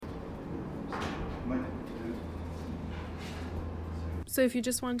So if you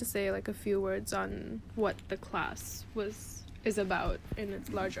just want to say like a few words on what the class is about in its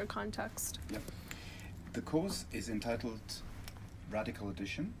larger context. Yep. The course is entitled Radical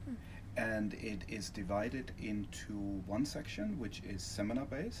Addition, and it is divided into one section which is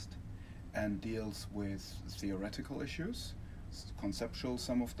seminar-based and deals with theoretical issues, conceptual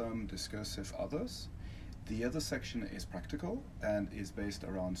some of them, discursive others. The other section is practical and is based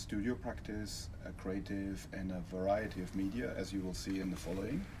around studio practice, creative, and a variety of media, as you will see in the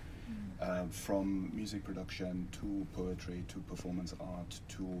following, from music production to poetry to performance art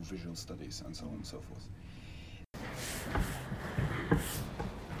to visual studies and so on and so forth.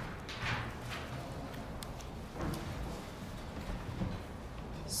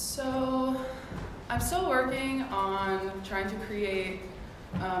 So I'm still working on trying to create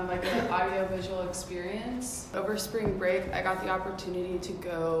like an audio-visual experience. Over spring break, I got the opportunity to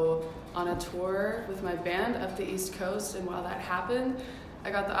go on a tour with my band up the East Coast, and while that happened,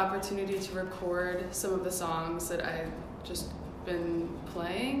 I got the opportunity to record some of the songs that I've just been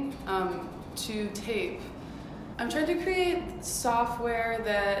playing to tape. I'm trying to create software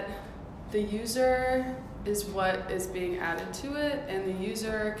that the user is what is being added to it, and the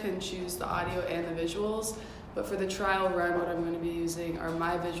user can choose the audio and the visuals. But for the trial run, what I'm going to be using are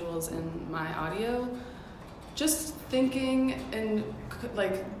my visuals and my audio. Just thinking and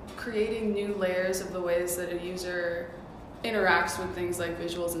like creating new layers of the ways that a user interacts with things like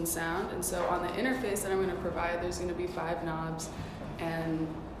visuals and sound. And so on the interface that I'm going to provide, there's going to be 5 knobs, and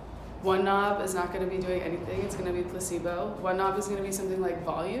one knob is not going to be doing anything. It's going to be placebo. One knob is going to be something like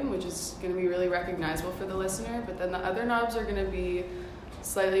volume, which is going to be really recognizable for the listener. But then the other knobs are going to be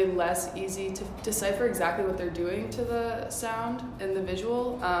slightly less easy to decipher exactly what they're doing to the sound and the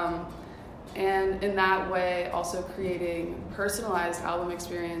visual. And in that way, also creating personalized album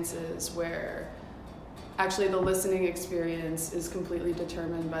experiences where actually the listening experience is completely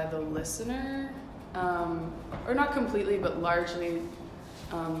determined by the listener, or not completely, but largely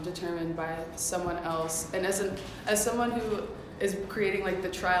determined by someone else. And as someone who is creating like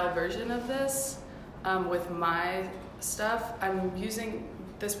the trial version of this with my stuff, I'm using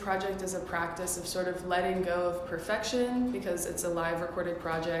this project as a practice of sort of letting go of perfection, because it's a live recorded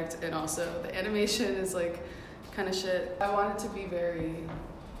project, and also the animation is like kind of shit. I want it to be very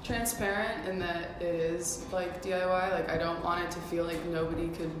transparent in that it is like DIY. Like I don't want it to feel like nobody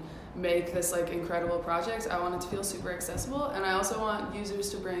could make this like incredible project. I want it to feel super accessible, and I also want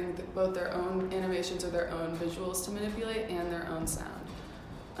users to bring both their own animations or their own visuals to manipulate and their own sound,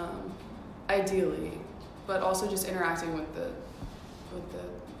 ideally, but also just interacting with the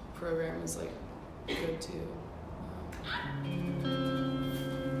program is like good too.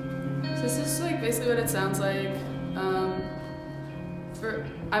 So this is like basically what it sounds like.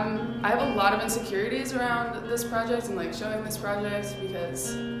 I have a lot of insecurities around this project and like showing this project,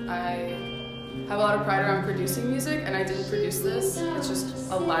 because I have a lot of pride around producing music, and I didn't produce this. It's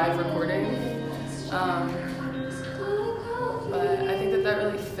just a live recording. But I think that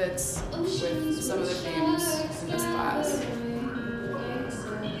really fits with some of the themes in this class.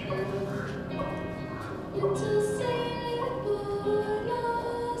 It's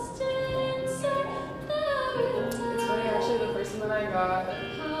funny, actually, the person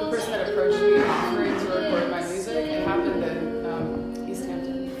that approached me offering to record my music, it happened in East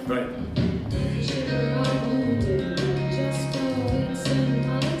Hampton. Right.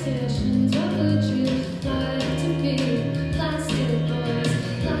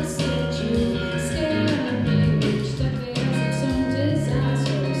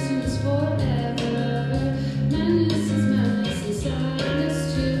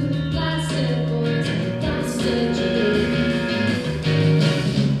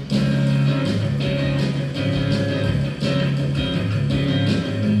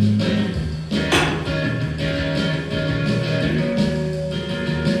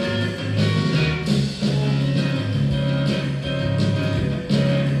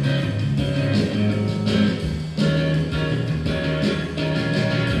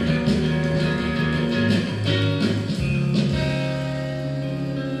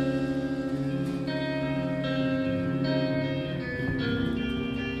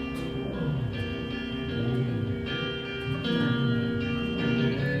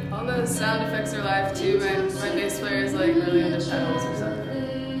 Sound effects are live too. My bass player is like really into pedals or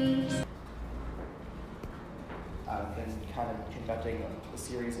something. I've been kind of conducting a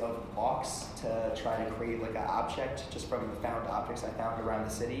series of walks to try to create like an object just from the found objects I found around the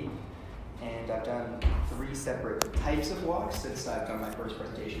city. And I've done 3 separate types of walks since I've done my first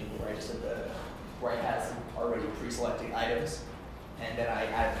presentation, where I had some already pre-selected items, and then I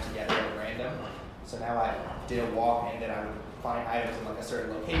added them together at random. So now I did a walk, and then I would find items in like a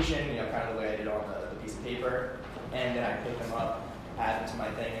certain location, you know, kind of the way I did on the piece of paper, and then I pick them up, add them to my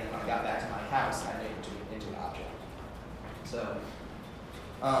thing, and when I got back to my house, I made it into an object. So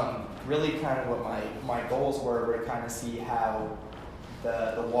really kind of what my goals were to kind of see how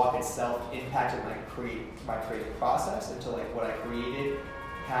the walk itself impacted my creative process into like what I created,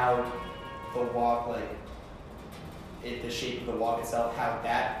 how the walk, like the shape of the walk itself, how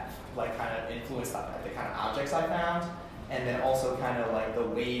that like kind of influenced the kind of objects I found, and then also kind of like the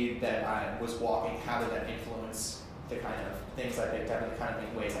way that I was walking, how did that influence the kind of things I picked up and the kind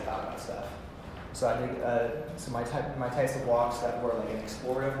of ways I thought about stuff. So I think my types of walks that were like an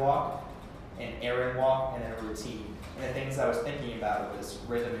explorative walk, an errand walk, and then a routine. And the things I was thinking about was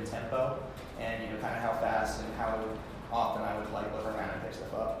rhythm and tempo, and you know kind of how fast and how often I would like look around and pick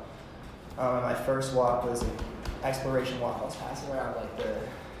stuff up. My first walk was an exploration walk. I was passing around like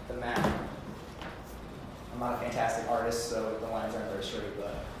the map. I'm not a fantastic artist, so the lines aren't very straight,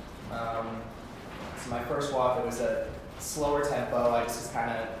 but so my first walk, it was a slower tempo. I just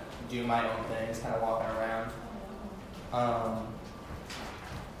kind of do my own thing, just kind of walking around.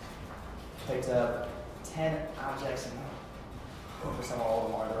 Picked up 10 objects, and for some all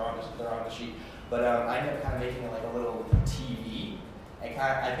of them are, they're on the sheet. But I ended up kind of making it like a little TV.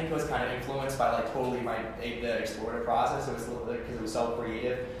 I think it was kind of influenced by like totally the explorative process. It was because it was so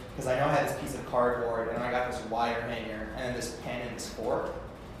creative. Because I know I had this piece of cardboard, and I got this wire hanger, and then this pen and this fork,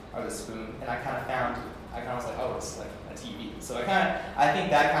 or this spoon, and I kind of was like, oh, it's like a TV. So I think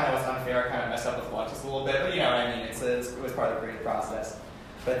that kind of was unfair. I kind of messed up with luck just a little bit, but you know what I mean. It was part of the creative process.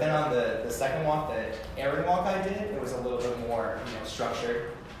 But then on the second walk, the errand walk I did, it was a little bit more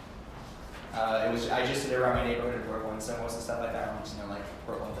structured. I just did it around my neighborhood in Brooklyn, so most of the stuff I found was like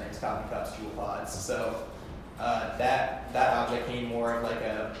Brooklyn things, coffee cups, jewel pods. So that object came more of like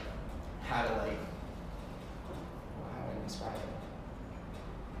a how do I describe it?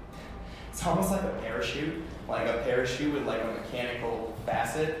 It's almost like a parachute with like a mechanical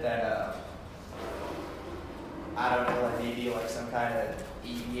facet that I don't know, like maybe like some kind of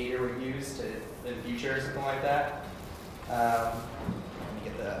aviator would use in the future or something like that. Let me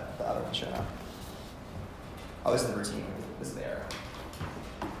get the other one shown up. Oh, this is the routine. This is the arrow.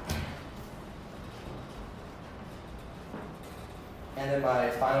 And then my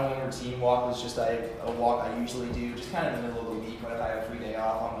final routine walk was just a walk I usually do just kind of in the middle of the week when if I have a free day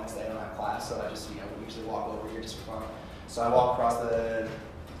off on Wednesday I don't have class, so I just usually walk over here just for fun. So I walk across the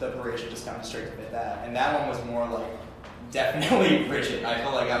parade just kind of straight to fit that. And that one was more like definitely rigid. I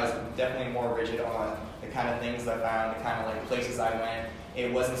feel like I was definitely more rigid on the kind of things I found, the kind of like places I went.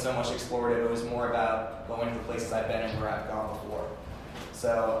 It wasn't so much explorative, it was more about going to the places I've been and where I've gone before.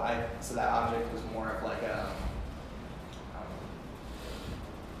 So that object was more of like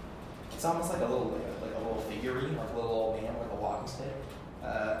it's almost like a little figurine, like a little old man with a walking stick.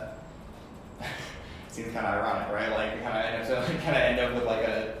 Seems kind of ironic, right? Like you kind of end up with like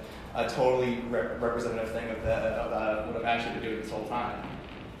a totally representative thing of what I've actually been doing this whole time.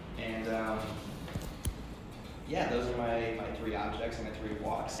 And yeah, those are my 3 objects and my 3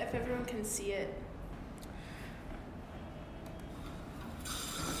 walks. If everyone can see it.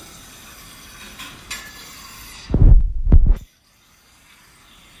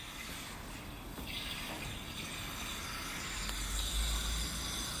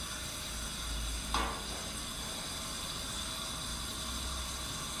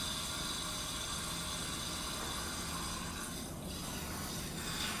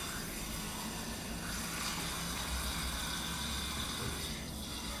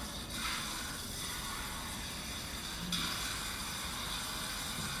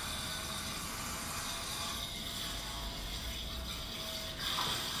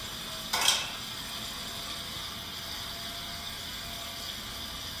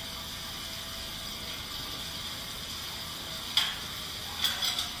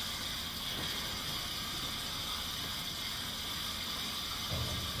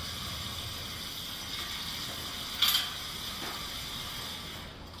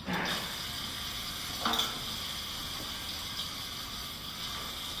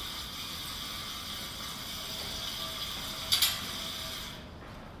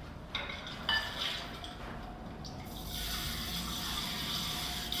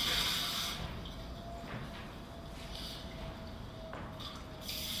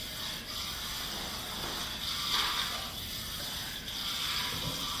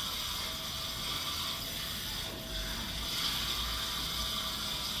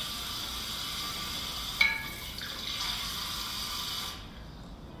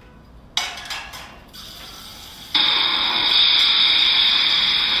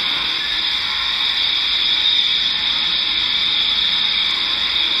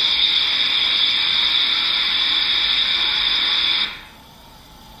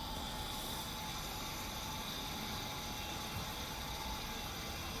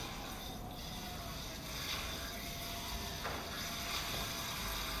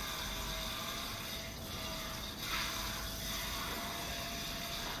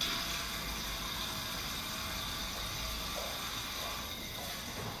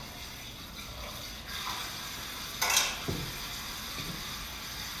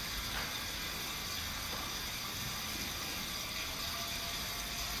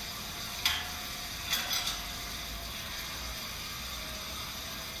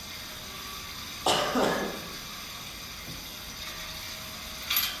 So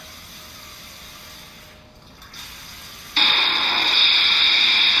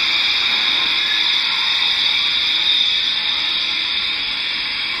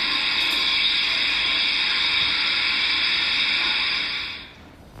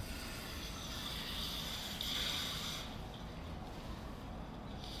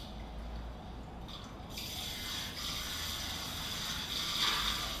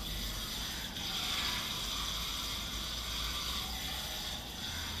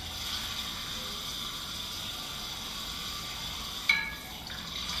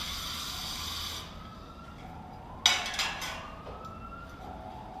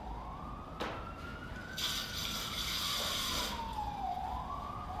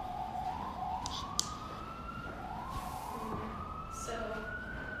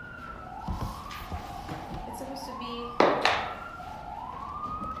it's supposed to be.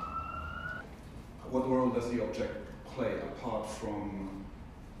 What role does the object play apart from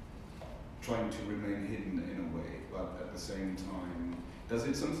trying to remain hidden in a way, but at the same time, does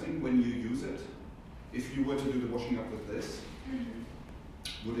it something when you use it? If you were to do the washing up with this,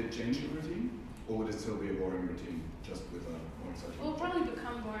 would it change your routine? Or would it still be a boring routine, just with a more exciting? It will probably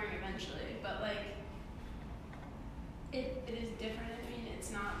become boring eventually, but like, it is different. I mean,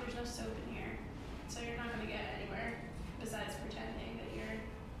 it's not, there's no soap in here, so you're not going to get anywhere besides pretending that you're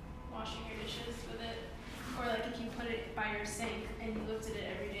washing your dishes with it. Or like if you put it by your sink and you looked at it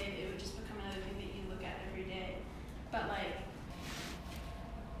every day, it would just become another thing that you look at every day. But like,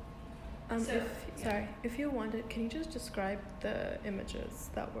 if you wanted, can you just describe the images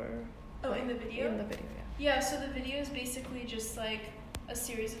that were in the video? In the video, yeah. Yeah, so the video is basically just like a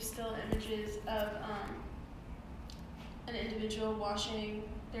series of still images of an individual washing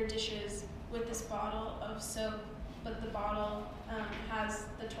their dishes with this bottle of soap, but the bottle has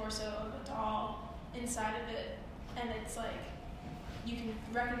the torso of a doll inside of it, and it's like, you can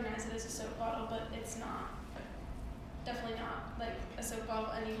recognize it as a soap bottle, but it's not, definitely not like a soap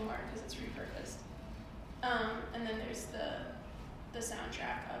bottle anymore because it's repurposed. And then there's the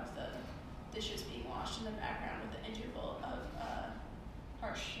soundtrack of the dishes being washed in the background with the interval of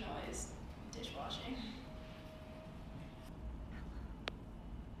harsh noise dishwashing.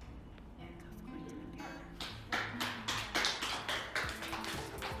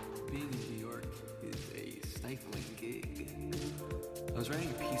 Being in New York is a stifling gig. I was writing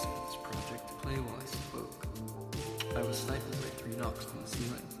a piece for this project to play while I spoke. I was stifled by 3 knocks from the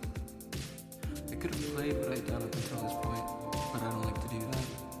ceiling. I could have played what I'd done up until this point, but I don't like to do that.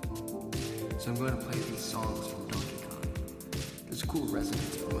 So I'm going to play these songs from Donkey Kong. There's a cool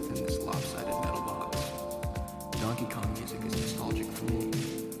resonance from within this lopsided metal box. Donkey Kong music is nostalgic for me,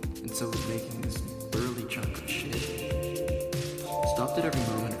 and so is making this burly chunk of shit. Stopped at every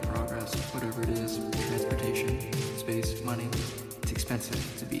moment of progress, whatever it is, transportation, space, money. It's expensive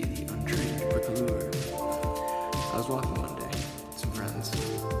to be the untrained brickalure. I was walking one day, some friends,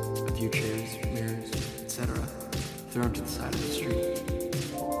 a few chairs, mirrors, etc., thrown to the side of the street.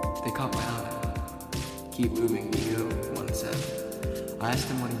 They caught my eye. Keep moving, ego, one said. I asked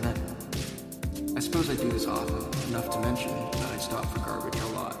him what he meant. I suppose I do this often, enough to mention that I stop for garbage a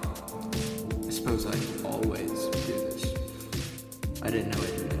lot. I suppose I always do this. I didn't know I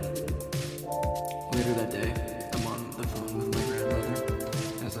did it. Later that day, I'm on the phone with my grandmother,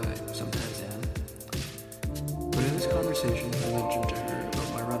 as I sometimes am. But in this conversation, I mentioned to her about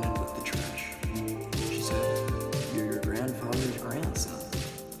my run-in with the trash. She said, "You're your grandfather's grandson."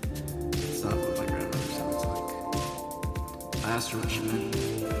 It's not what my grandmother sounds like. I asked her what she meant.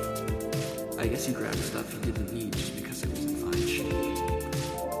 I guess you grabbed stuff you didn't need just because it was in fine shape.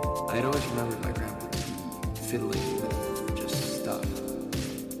 I had always remembered my grandpa to be fiddling with just stuff.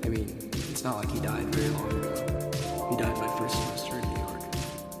 I mean, it's not like he died very long ago. He died my first semester in New York.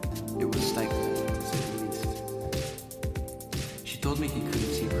 It was stifling, to say the least. She told me he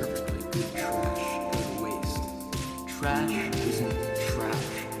couldn't see perfectly good trash out of the waste. Trash isn't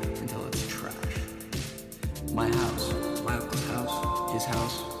trash until it's trash. My house, my uncle's house, his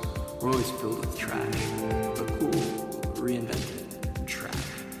house, were always filled with trash, but cool, reinvented trash.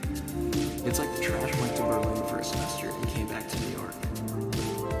 It's like the trash went to Berlin for a semester and came back to New York.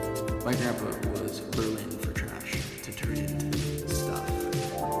 My grandpa was Berlin for trash to turn into stuff.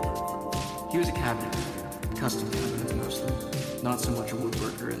 He was a cabinet maker, custom cabinets mostly, not so much a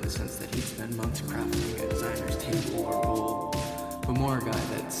woodworker in the sense that he'd spend months crafting a designer's table or bowl, but more a guy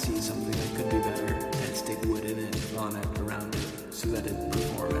that sees something that could be better and stick wood in it, on it, around it, so that it'd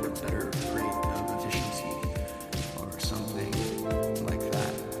perform at a better rate of efficiency, or something like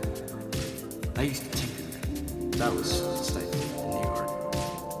that. I used to tinker. That was stifling in New York.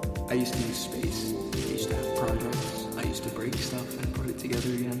 I used to use space projects, I used to break stuff and put it together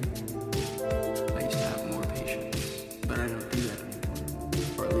again. I used to have more patience, but I don't do that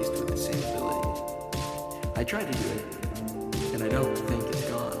anymore, or at least with the same ability. I try to do it, and I don't think it's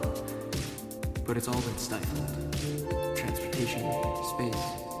gone, but it's all been stifled. Transportation, space,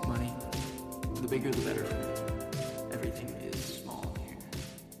 money, the bigger the better for me. Everything is small here.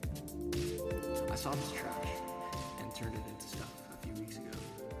 I saw this trash and turned it into stuff a few weeks ago.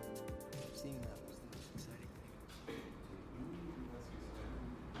 Seeing that was the most exciting thing.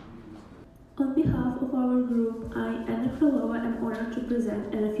 On behalf of our group, I, Anna Krylova, am honored to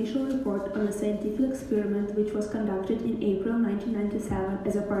present an official report on a scientific experiment which was conducted in April 1997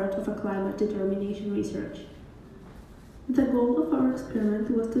 as a part of a climate determination research. The goal of our experiment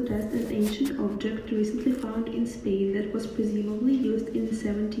was to test an ancient object recently found in Spain that was presumably used in the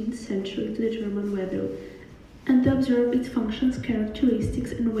 17th century to determine weather, and to observe its functions,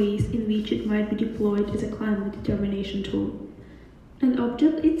 characteristics, and ways in which it might be deployed as a climate determination tool. An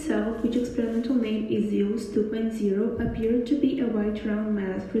object itself, which experimental name is Zeus 2.0, appeared to be a white round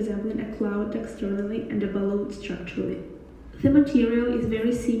mass resembling a cloud externally and a balloon structurally. The material is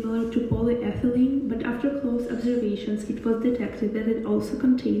very similar to polyethylene, but after close observations it was detected that it also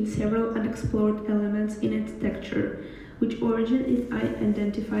contains several unexplored elements in its texture, which origin is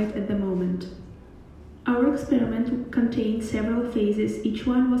unidentified at the moment. Our experiment contained several phases. Each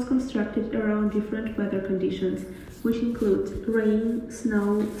one was constructed around different weather conditions, which include rain,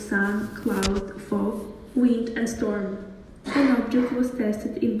 snow, sun, cloud, fog, wind, and storm. An object was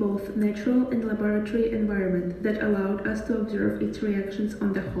tested in both natural and laboratory environment that allowed us to observe its reactions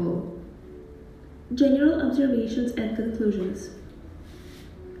on the whole. General observations and conclusions.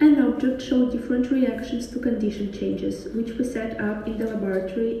 An object showed different reactions to condition changes, which we set up in the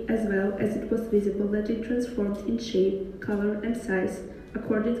laboratory, as well as it was visible that it transformed in shape, color, and size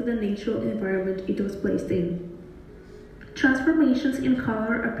according to the natural environment it was placed in. Transformations in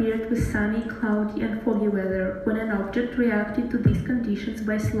color appeared with sunny, cloudy, and foggy weather when an object reacted to these conditions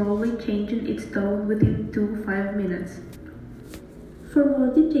by slowly changing its tone within 2 to 5 minutes. For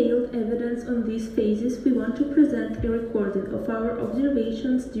more detailed evidence on these phases, we want to present a recording of our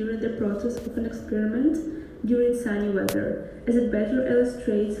observations during the process of an experiment during sunny weather, as it better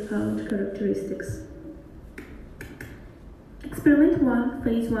illustrates found characteristics. Experiment 1,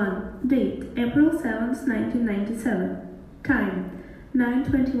 Phase 1. Date: April 7, 1997. Time: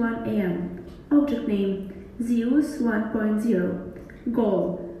 9:21 a.m. Object name: Zeus 1.0.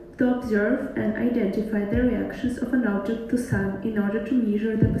 Goal: to observe and identify the reactions of an object to sun in order to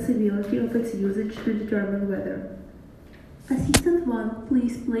measure the possibility of its usage to determine weather. Assistant 1,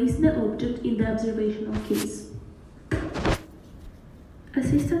 please place the object in the observational case.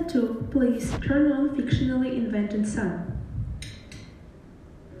 Assistant 2, please turn on fictionally invented sun.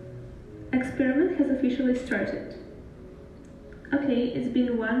 Experiment has officially started. Okay, it's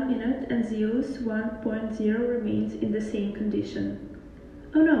been 1 minute and Zeus 1.0 remains in the same condition.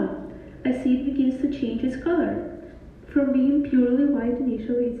 Oh no, I see it begins to change its color. From being purely white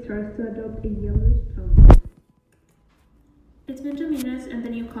initially, it starts to adopt a yellowish tone. It's been 2 minutes and the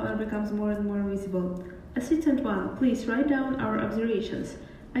new color becomes more and more visible. Assistant 1, please write down our observations.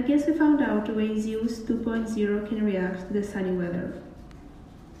 I guess we found out a way Zeus 2.0 can react to the sunny weather.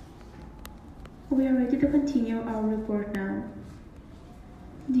 We are ready to continue our report now.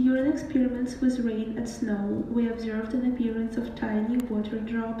 During experiments with rain and snow, we observed an appearance of tiny water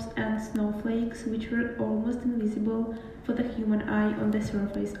drops and snowflakes which were almost invisible for the human eye on the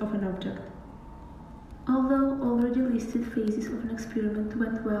surface of an object. Although already listed phases of an experiment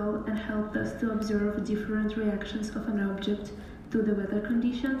went well and helped us to observe different reactions of an object to the weather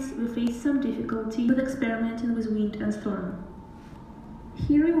conditions, we faced some difficulty with experimenting with wind and storm.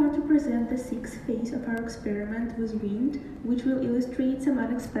 Here we want to present the 6th phase of our experiment with wind, which will illustrate some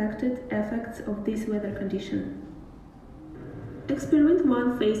unexpected effects of this weather condition. Experiment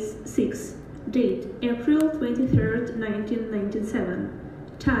 1, Phase 6. Date: April 23rd, 1997.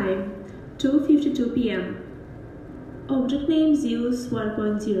 Time: 2:52 p.m. Object name: Zeus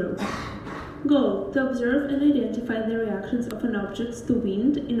 1.0. Goal: to observe and identify the reactions of an object to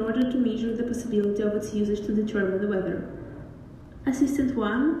wind in order to measure the possibility of its usage to determine the weather. Assistant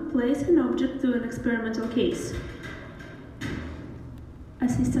 1, place an object to an experimental case.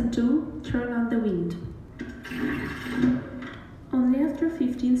 Assistant 2, turn on the wind. Only after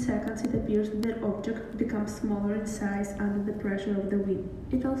 15 seconds it appears that the object becomes smaller in size under the pressure of the wind.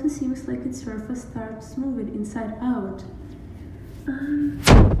 It also seems like its surface starts moving inside out. The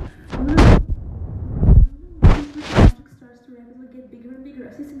object starts to rapidly get bigger and bigger.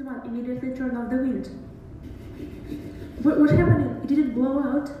 Assistant 1, immediately turn off the wind. What happened? Did it blow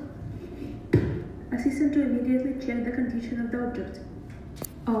out? assistant to immediately check the condition of the object.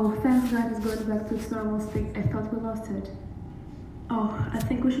 Oh, thank God it's going back to its normal state. I thought we lost it. Oh, I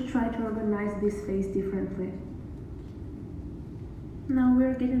think we should try to organize this phase differently. Now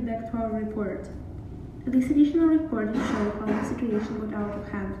we're getting back to our report. This additional recording showed how the situation got out of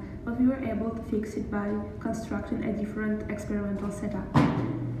hand, but we were able to fix it by constructing a different experimental setup.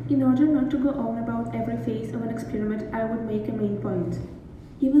 In order not to go on about every phase of an experiment, I would make a main point.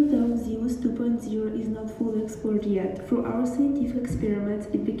 Even though Zeus 2.0 is not fully explored yet, through our scientific experiments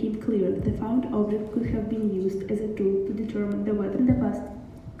it became clear that the found object could have been used as a tool to determine the weather in the past.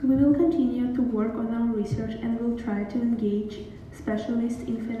 We will continue to work on our research and will try to engage specialists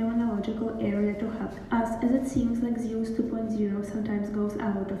in phenomenological area to help us, as it seems like Zeus 2.0 sometimes goes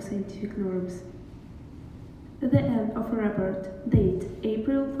out of scientific norms. The end of a report. Date: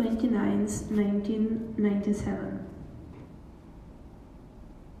 April 29th, 1997.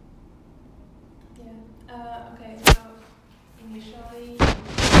 Okay, so initially we worked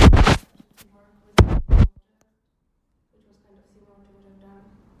with an object, which was kind of similar to what I've done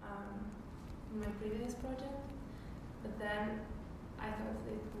in my previous project, but then I thought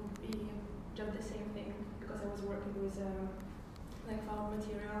it would be just the same thing because I was working with like found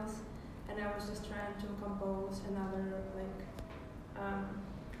materials, and I was just trying to compose another like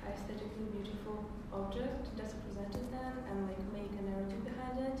aesthetically beautiful object that's presented them and like make a narrative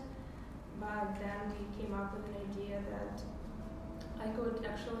behind it. But then we came up with an idea that I could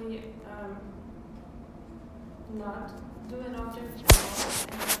actually not do an object at all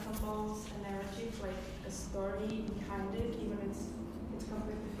and compose a narrative, like a story behind it, even it's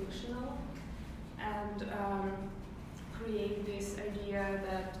completely fictional, and create this idea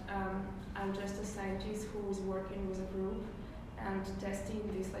that I'm just a scientist who is working with a group and testing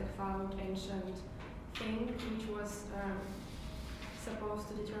this like found ancient thing, which was supposed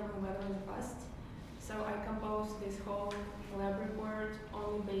to determine weather in the past. So I composed this whole lab report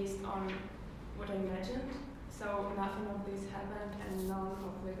only based on what I imagined. So nothing of this happened and none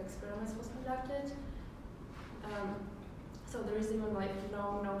of the experiments was conducted. So there is even like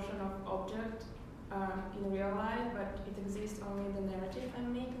no notion of object in real life, but it exists only in the narrative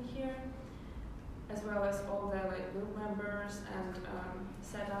I'm making here, as well as all the like group members and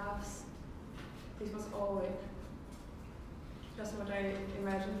setups. This was all like just what I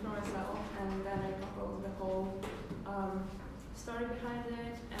imagined for myself, and then I composed the whole story behind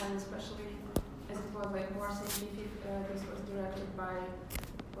it, and especially as it was like more scientific, this was directed by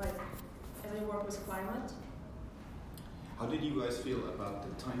like as I work with climate. How did you guys feel about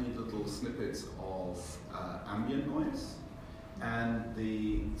the tiny little snippets of ambient noise and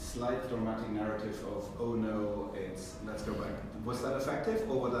the slight dramatic narrative of oh no, it's let's go back? Was that effective,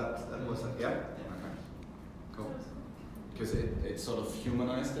 or was that yeah? Okay, cool. Because it sort of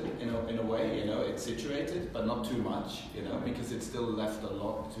humanized it in a way, you know, it's situated, but not too much, you know, because it still left a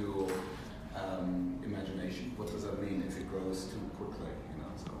lot to imagination. What does that mean if it grows too quickly, you know?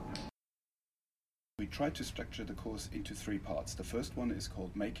 So, yeah. We tried to structure the course into 3 parts. The first one is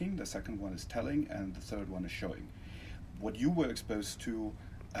called making, the second one is telling, and the third one is showing. What you were exposed to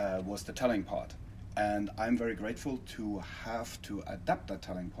was the telling part, and I'm very grateful to have to adapt that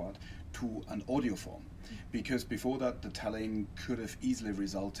telling part to an audio form. Because before that, the telling could have easily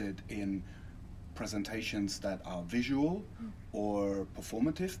resulted in presentations that are visual or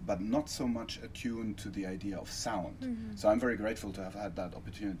performative, but not so much attuned to the idea of sound. Mm-hmm. So I'm very grateful to have had that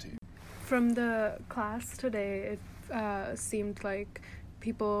opportunity. From the class today, it seemed like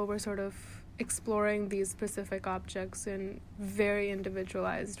people were sort of exploring these specific objects in very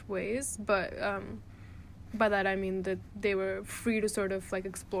individualized ways, but by that I mean that they were free to sort of like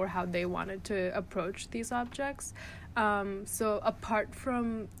explore how they wanted to approach these objects. So apart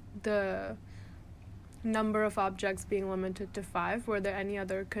from the number of objects being limited to 5, were there any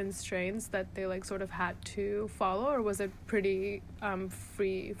other constraints that they like sort of had to follow, or was it pretty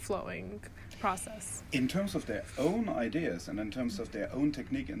free-flowing process? In terms of their own ideas and in terms of their own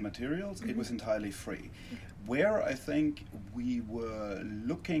technique and materials, it was entirely free. Where I think we were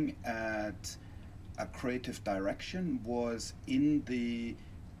looking at a creative direction was in the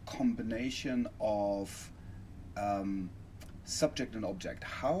combination of subject and object.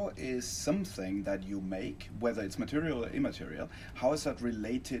 How is something that you make, whether it's material or immaterial, how is that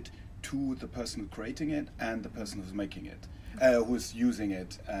related to the person creating it and the person who's making it, who's using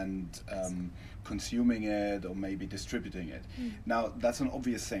it and consuming it or maybe distributing it? Now, that's an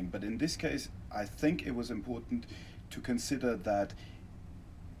obvious thing, but in this case, I think it was important to consider that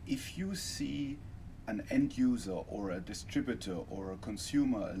if you see an end user or a distributor or a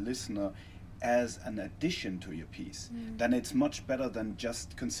consumer, a listener, as an addition to your piece, then it's much better than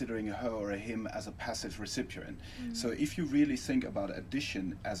just considering her or him as a passive recipient. So if you really think about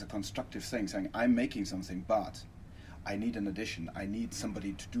addition as a constructive thing, saying, I'm making something, but I need an addition, I need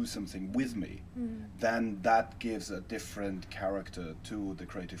somebody to do something with me, then that gives a different character to the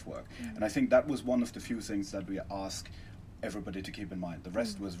creative work. And I think that was one of the few things that we ask everybody to keep in mind. The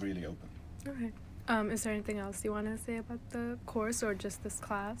rest was really open. Okay. Is there anything else you want to say about the course or just this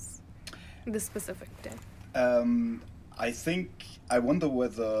class, this specific day? I wonder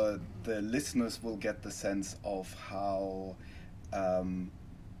whether the listeners will get the sense of how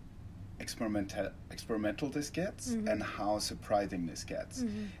experimental this gets and how surprising this gets.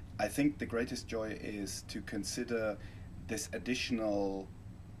 I think the greatest joy is to consider this additional,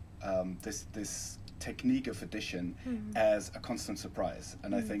 this technique of addition as a constant surprise,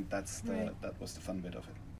 and I think that was the fun bit of it.